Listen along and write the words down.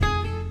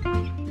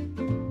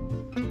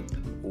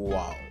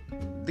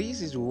This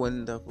is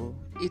wonderful.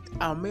 It's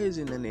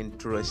amazing and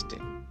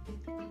interesting.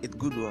 It's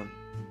good one.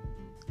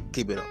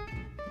 Keep it up.